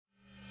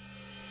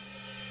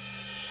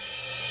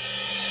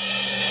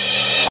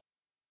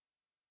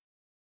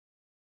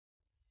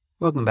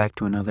Welcome back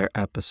to another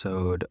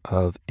episode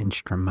of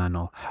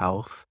Instrumental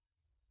Health.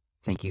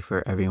 Thank you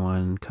for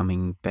everyone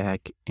coming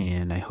back,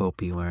 and I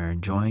hope you are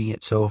enjoying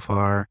it so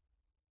far.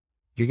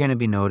 You're going to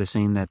be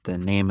noticing that the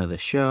name of the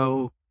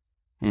show,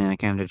 and I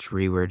kind of just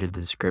reworded the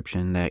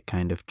description that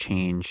kind of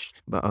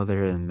changed, but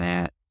other than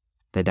that,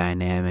 the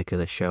dynamic of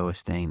the show is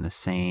staying the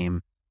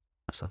same.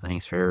 So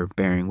thanks for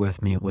bearing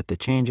with me with the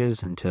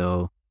changes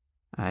until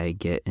I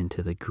get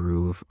into the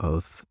groove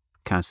of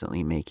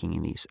constantly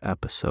making these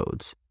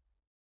episodes.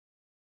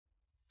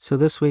 So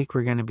this week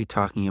we're going to be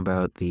talking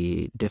about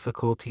the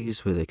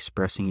difficulties with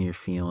expressing your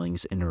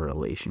feelings in a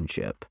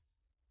relationship.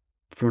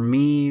 For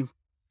me,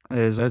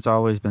 it's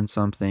always been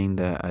something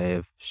that I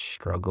have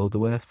struggled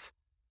with.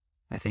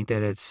 I think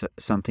that it's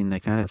something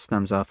that kind of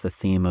stems off the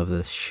theme of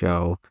this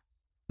show,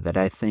 that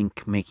I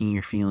think making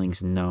your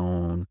feelings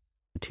known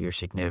to your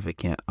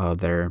significant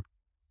other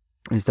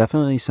is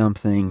definitely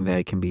something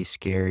that can be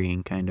scary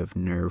and kind of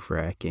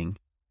nerve-wracking.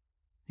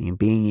 And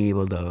being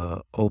able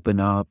to open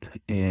up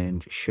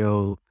and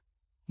show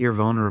your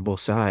vulnerable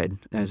side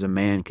as a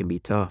man can be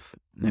tough.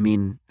 I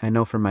mean, I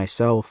know for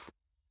myself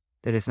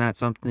that it's not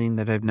something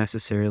that I've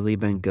necessarily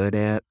been good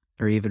at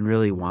or even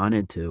really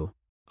wanted to.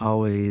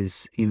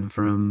 Always, even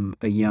from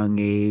a young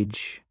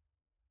age,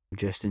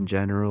 just in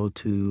general,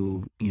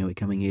 to,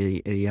 becoming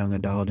a young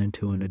adult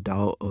into an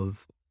adult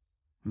of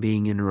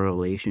being in a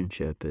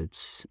relationship.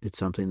 It's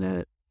something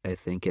that I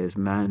think as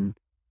men,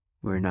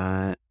 we're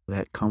not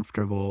that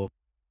comfortable,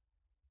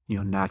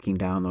 knocking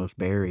down those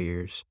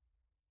barriers.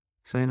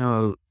 So I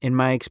know in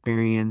my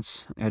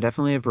experience, I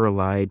definitely have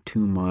relied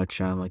too much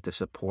on like the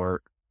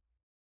support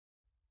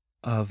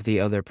of the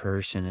other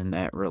person in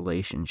that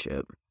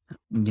relationship.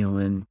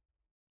 And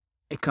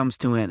it comes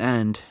to an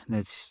end.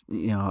 That's,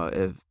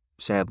 if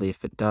sadly,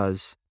 if it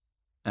does,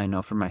 I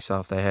know for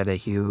myself that had a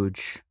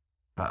huge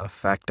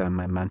effect on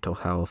my mental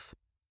health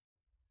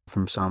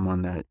from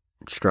someone that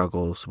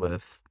struggles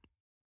with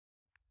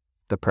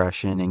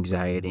depression,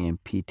 anxiety,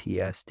 and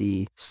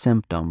PTSD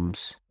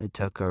symptoms. It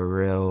took a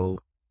real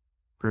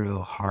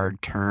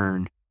hard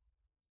turn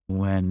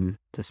when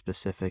the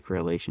specific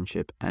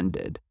relationship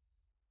ended.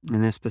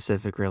 In this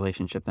specific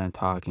relationship that I'm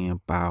talking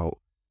about,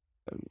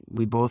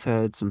 we both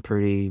had some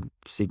pretty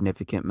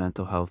significant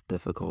mental health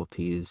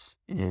difficulties.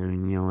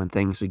 And, when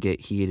things would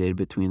get heated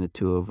between the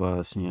two of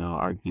us,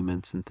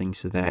 arguments and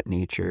things of that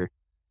nature,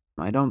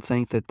 I don't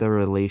think that the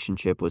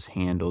relationship was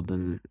handled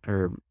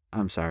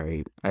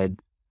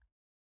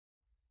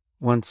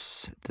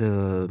once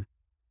the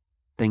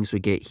things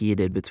would get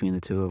heated between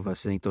the two of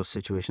us, I think those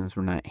situations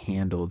were not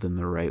handled in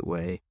the right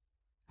way.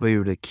 We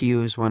would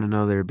accuse one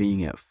another of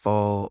being at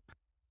fault,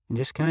 and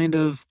just kind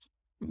of,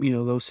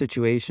 those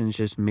situations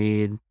just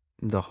made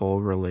the whole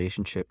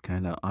relationship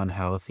kind of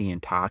unhealthy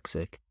and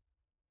toxic.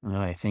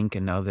 I think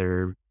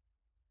another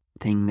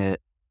thing that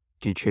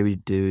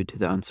contributed to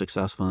the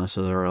unsuccessfulness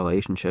of the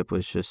relationship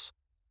was just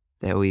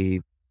that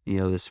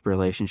this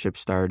relationship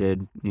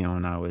started,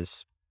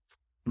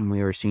 when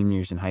we were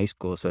seniors in high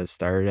school, so it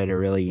started at a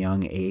really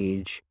young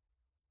age.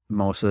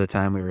 Most of the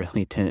time, we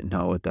really didn't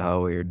know what the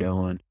hell we were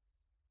doing.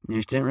 You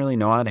just didn't really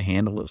know how to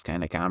handle those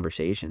kind of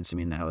conversations. I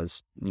mean, that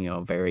was,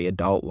 very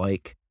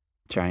adult-like,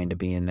 trying to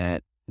be in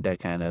that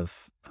kind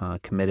of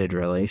committed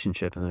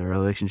relationship. And the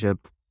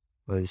relationship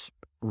was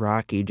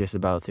rocky just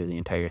about through the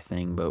entire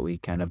thing, but we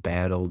kind of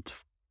battled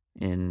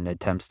in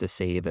attempts to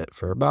save it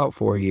for about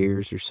 4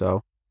 years or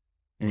so.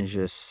 And it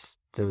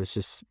was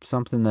just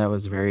something that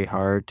was very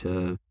hard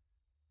to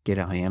get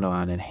a handle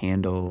on and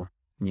handle,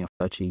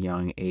 such a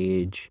young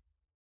age.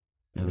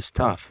 It was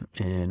tough.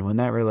 And when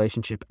that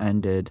relationship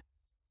ended,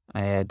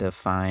 I had to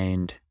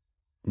find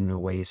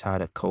ways how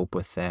to cope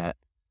with that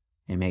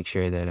and make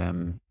sure that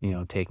I'm,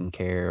 taking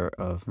care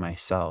of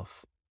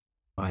myself.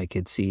 I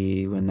could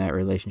see when that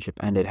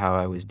relationship ended how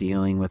I was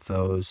dealing with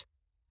those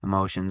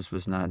emotions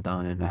was not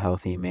done in a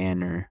healthy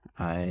manner.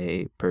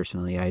 I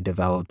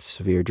developed a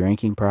severe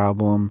drinking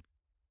problem.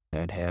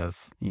 I'd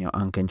have,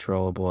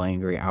 uncontrollable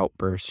angry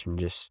outbursts from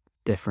just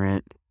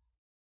different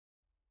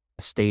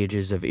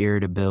stages of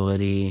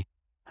irritability.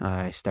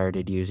 I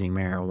started using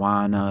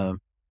marijuana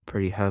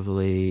pretty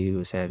heavily,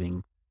 was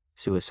having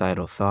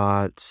suicidal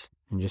thoughts,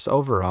 and just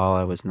overall,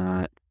 I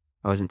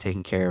wasn't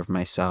taking care of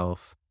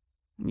myself.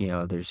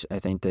 I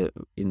think that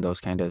in those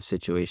kind of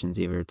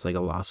situations, either it's like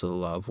a loss of a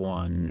loved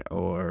one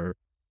or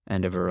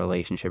end of a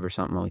relationship or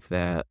something like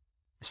that.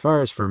 As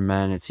far as for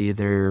men,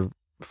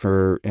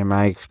 in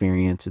my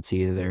experience, it's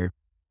either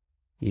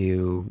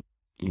you,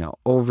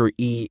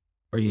 overeat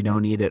or you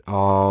don't eat at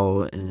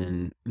all,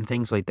 and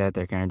things like that.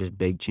 They're kind of just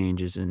big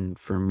changes. And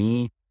for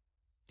me,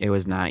 it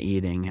was not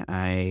eating.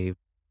 I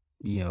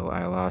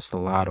lost a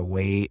lot of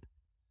weight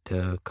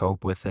to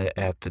cope with it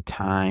at the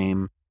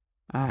time.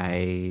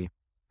 I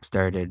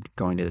started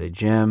going to the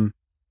gym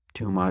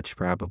too much,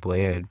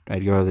 probably.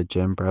 I'd go to the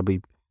gym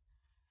probably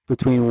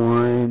between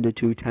 1 to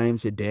 2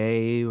 times a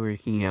day,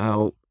 working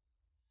out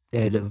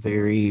at a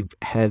very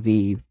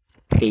heavy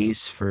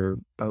pace for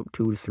about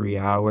 2 to 3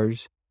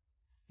 hours.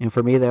 And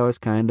for me, that was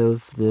kind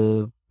of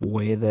the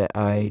way that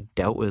I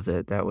dealt with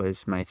it. That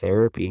was my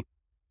therapy.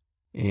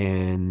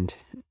 And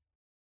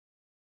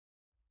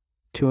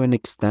to an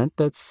extent,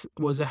 that's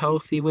was a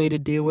healthy way to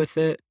deal with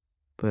it.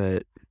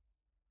 But,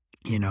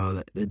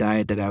 the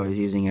diet that I was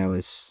using, I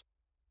was,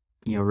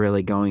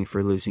 really going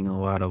for losing a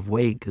lot of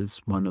weight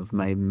because one of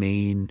my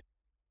main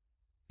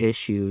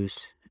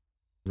issues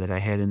that I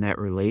had in that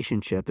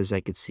relationship is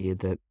I could see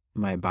that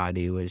my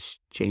body was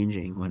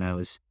changing when I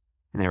was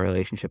in that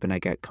relationship and I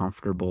got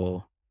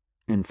comfortable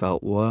and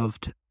felt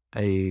loved.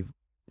 I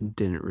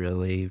didn't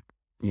really,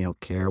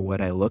 care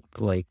what I looked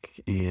like.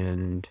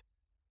 And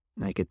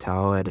I could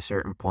tell at a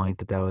certain point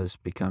that that was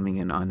becoming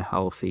an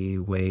unhealthy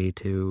way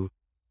to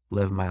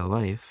live my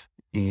life.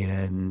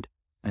 And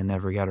I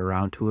never got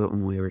around to it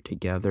when we were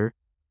together.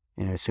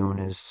 And as soon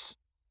as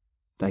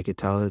I could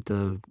tell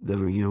that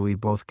we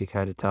both could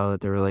kind of tell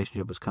that the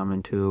relationship was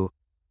coming to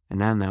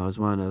an end. That was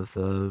one of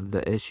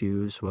the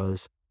issues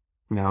was,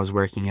 I was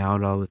working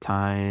out all the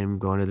time,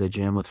 going to the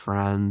gym with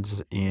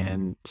friends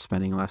and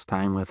spending less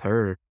time with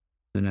her.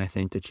 And I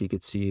think that she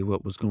could see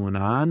what was going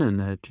on and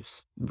that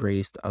just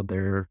raised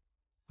other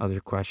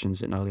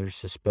questions and other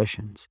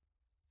suspicions.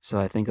 So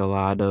I think a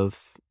lot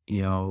of,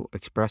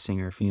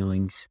 expressing our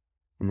feelings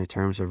in the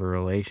terms of a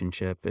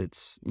relationship,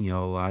 it's, a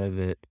lot of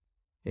it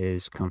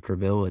is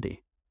comfortability.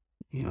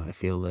 I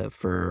feel that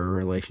for a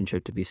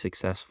relationship to be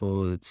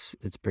successful, it's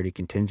pretty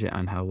contingent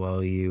on how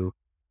well you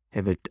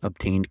have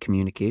obtained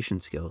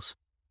communication skills.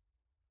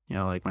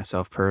 Like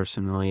myself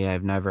personally,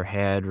 I've never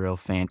had real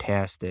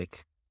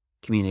fantastic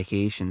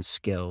communication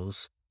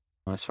skills.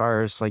 As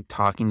far as like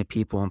talking to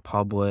people in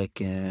public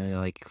and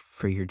like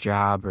for your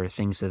job or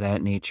things of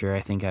that nature,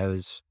 I think I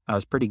was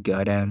pretty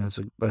good at it as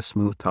a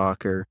smooth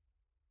talker.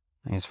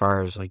 As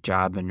far as like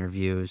job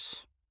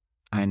interviews,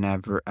 I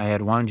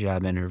had one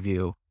job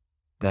interview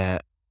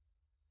that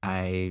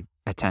I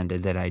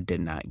attended that I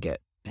did not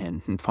get.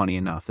 And funny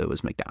enough, it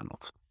was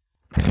McDonald's.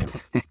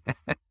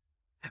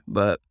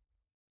 But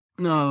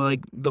no,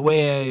 like the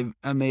way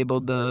I'm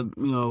able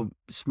to,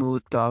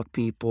 smooth talk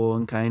people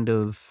and kind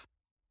of,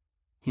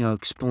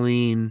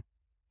 explain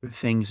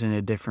things in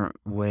a different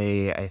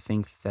way, I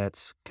think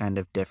that's kind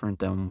of different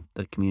than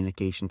the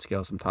communication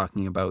skills I'm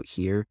talking about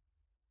here.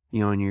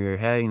 When you're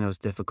having those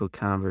difficult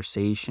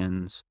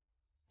conversations,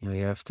 you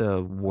have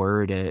to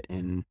word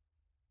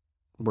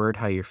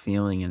how you're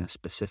feeling in a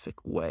specific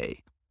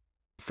way.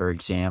 For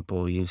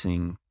example,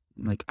 using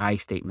like I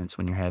statements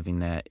when you're having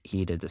that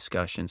heated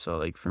discussion. So,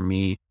 like for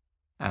me,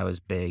 I was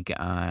big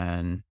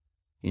on,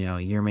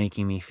 you're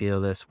making me feel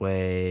this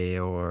way,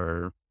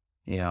 or,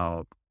 you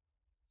know,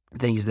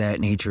 things of that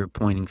nature,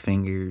 pointing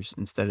fingers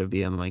instead of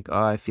being like,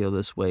 oh, I feel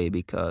this way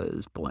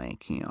because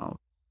blank,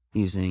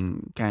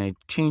 using kind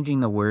of changing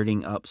the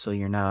wording up so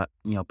you're not,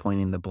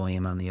 pointing the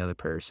blame on the other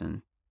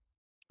person.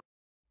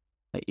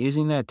 Like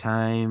using that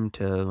time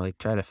to like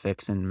try to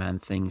fix and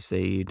mend things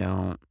that you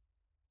don't,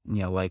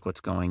 like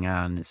what's going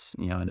on is,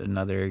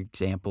 another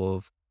example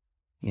of,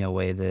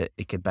 way that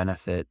it could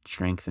benefit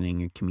strengthening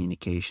your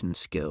communication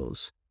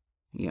skills.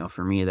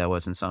 For me, that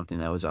wasn't something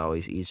that was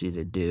always easy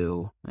to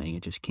do. I think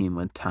it just came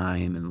with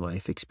time and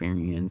life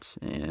experience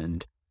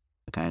and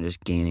kind of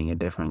just gaining a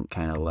different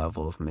kind of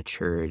level of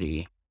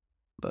maturity.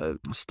 But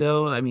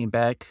still, I mean,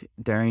 back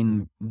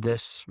during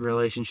this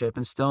relationship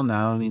and still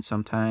now, I mean,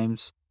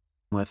 sometimes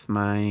with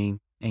my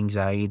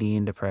anxiety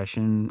and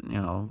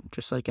depression,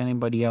 just like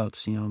anybody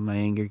else, my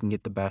anger can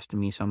get the best of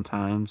me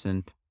sometimes.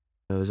 And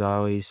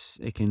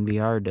it can be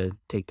hard to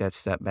take that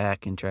step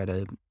back and try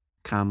to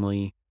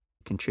calmly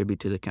contribute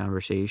to the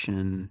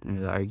conversation or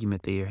the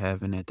argument that you're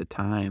having at the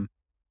time.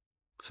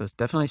 So it's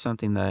definitely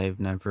something that I've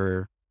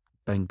never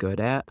been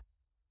good at.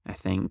 I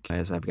think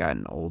as I've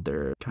gotten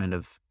older, kind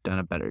of done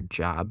a better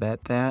job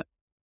at that.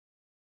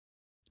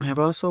 I've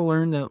also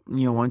learned that,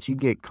 once you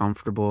get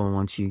comfortable and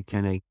once you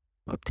kind of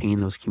obtain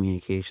those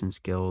communication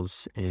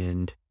skills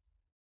and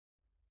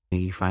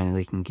you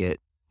finally can get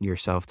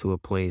yourself to a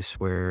place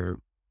where,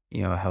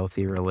 a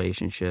healthy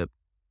relationship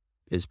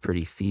is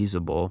pretty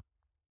feasible,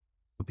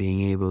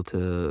 being able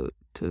to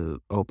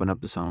open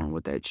up to someone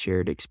with that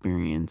shared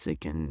experience,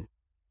 it can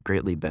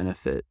greatly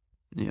benefit,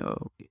 you know,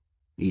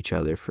 each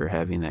other for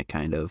having that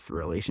kind of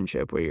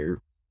relationship where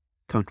you're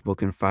comfortable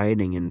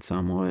confiding in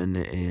someone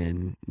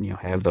and,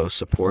 have those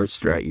supports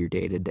throughout your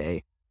day to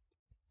day.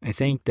 I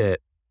think that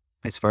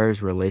as far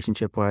as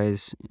relationship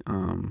wise,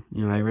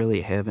 I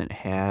really haven't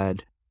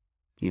had,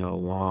 a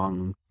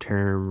long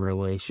term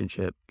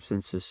relationship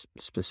since this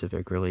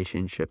specific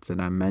relationship that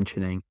I'm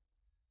mentioning.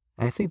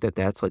 I think that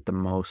that's like the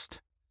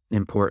most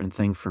important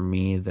thing for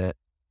me that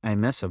I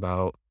miss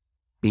about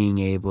being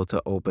able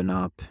to open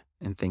up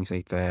and things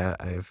like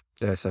that.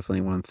 That's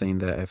definitely one thing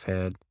that I've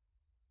had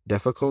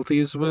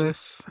difficulties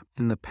with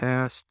in the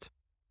past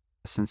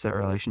since that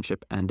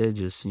relationship ended,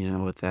 just,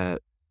 with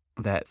that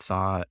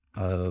thought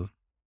of,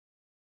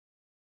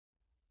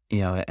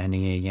 it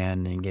ending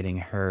again and getting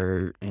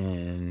hurt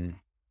and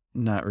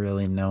not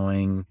really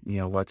knowing,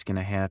 what's going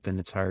to happen.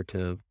 It's hard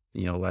to,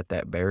 let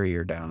that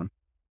barrier down.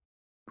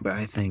 But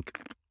I think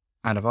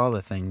out of all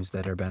the things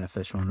that are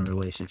beneficial in a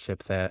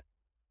relationship, that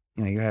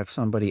You have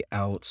somebody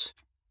else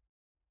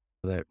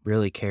that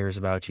really cares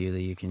about you,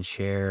 that you can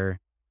share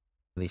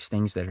these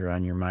things that are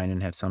on your mind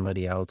and have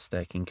somebody else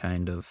that can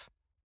kind of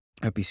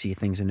help you see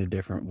things in a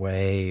different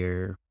way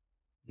or,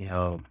 you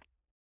know,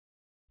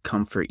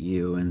 comfort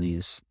you in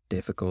these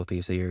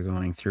difficulties that you're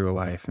going through in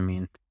life. I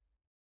mean,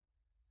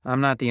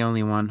 I'm not the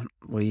only one.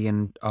 We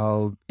can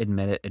all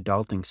admit it.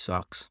 Adulting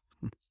sucks.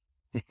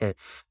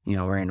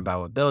 Worrying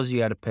about what bills you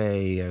got to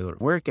pay, you gotta go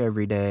to work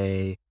every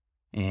day,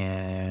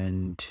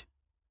 and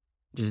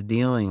just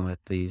dealing with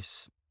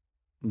these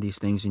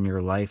things in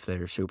your life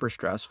that are super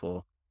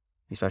stressful,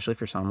 especially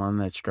for someone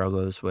that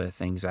struggles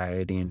with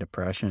anxiety and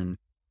depression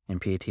and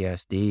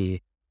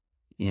PTSD.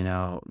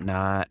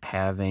 Not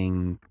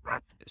having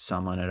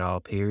someone at all,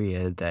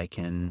 period, that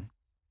can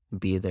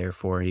be there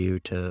for you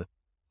to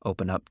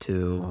open up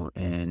to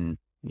and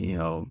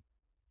no,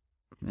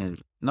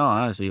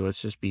 honestly,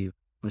 let's just be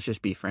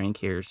frank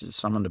here. It's just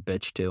someone to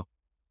bitch to.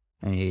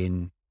 I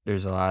mean,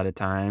 there's a lot of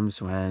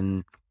times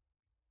when,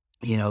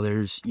 you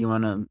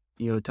wanna,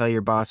 tell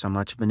your boss how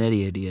much of an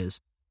idiot he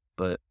is.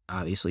 But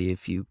obviously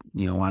if you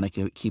wanna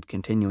keep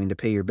continuing to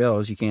pay your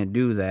bills, you can't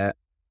do that.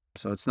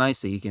 So it's nice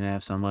that you can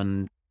have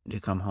someone to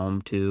come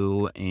home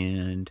to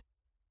and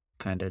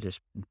kinda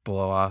just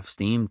blow off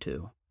steam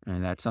to.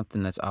 And that's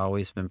something that's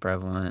always been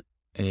prevalent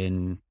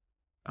in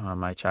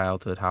my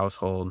childhood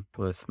household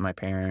with my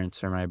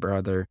parents or my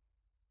brother.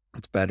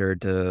 It's better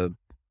to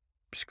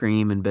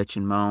scream and bitch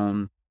and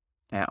moan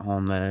at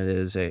home than it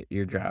is at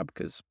your job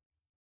because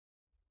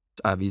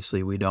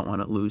obviously we don't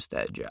want to lose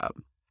that job.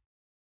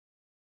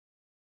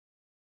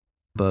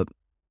 But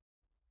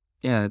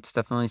yeah, it's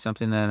definitely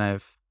something that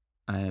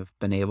I've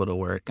been able to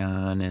work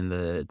on in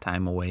the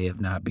time away of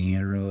not being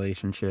in a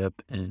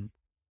relationship. And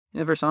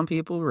for some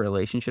people,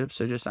 relationships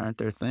they just aren't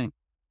their thing.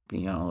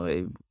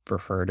 They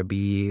prefer to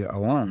be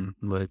alone,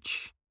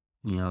 which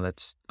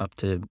that's up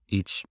to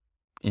each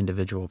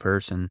individual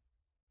person.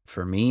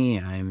 For me,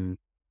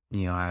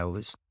 I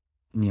was,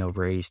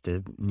 raised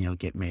to,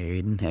 get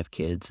married and have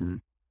kids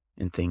and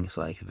things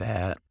like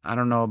that. I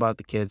don't know about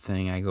the kid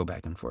thing. I go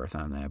back and forth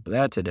on that, but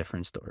that's a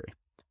different story.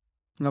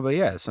 No, but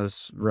yeah, so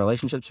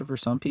relationships are for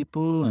some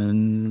people,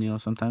 and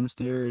sometimes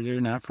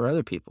they're not for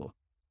other people.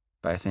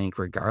 But I think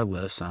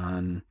regardless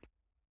on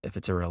if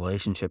it's a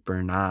relationship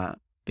or not,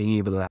 being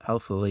able to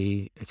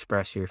healthily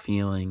express your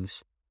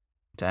feelings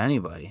to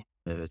anybody,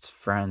 if it's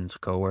friends,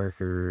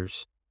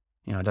 coworkers,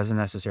 it doesn't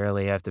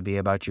necessarily have to be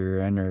about your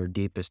inner,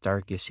 deepest,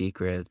 darkest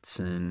secrets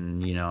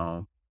and,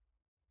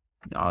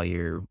 all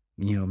your,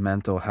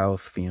 mental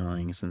health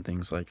feelings and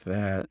things like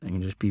that. It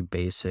can just be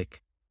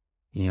basic,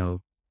 you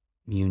know,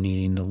 you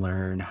needing to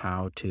learn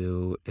how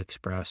to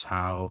express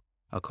how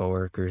a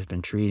coworker has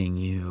been treating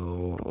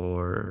you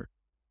or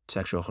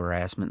sexual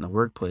harassment in the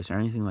workplace or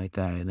anything like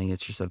that. I think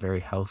it's just a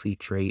very healthy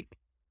trait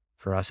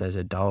for us as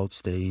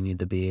adults that you need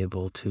to be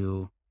able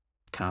to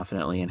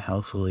confidently and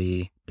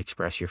healthily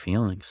express your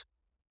feelings.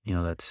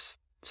 That's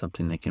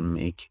something that can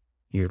make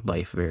your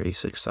life very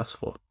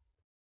successful.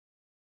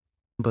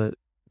 But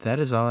that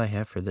is all I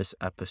have for this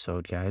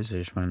episode, guys. I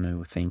just want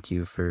to thank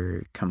you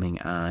for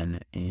coming on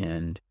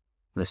and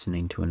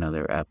listening to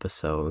another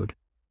episode.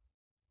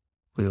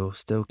 We will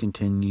still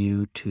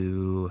continue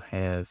to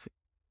have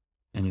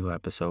a new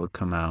episode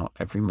come out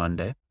every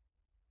Monday.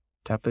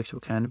 Topics will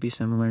kind of be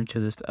similar to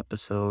this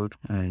episode.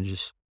 I'm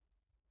just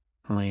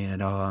laying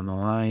it all on the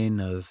line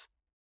of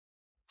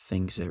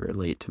things that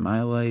relate to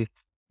my life.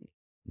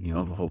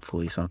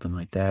 Hopefully something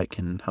like that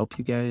can help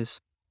you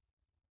guys.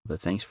 But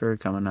thanks for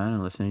coming on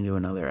and listening to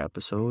another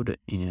episode,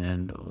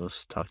 and we'll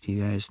talk to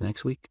you guys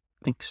next week.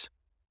 Thanks.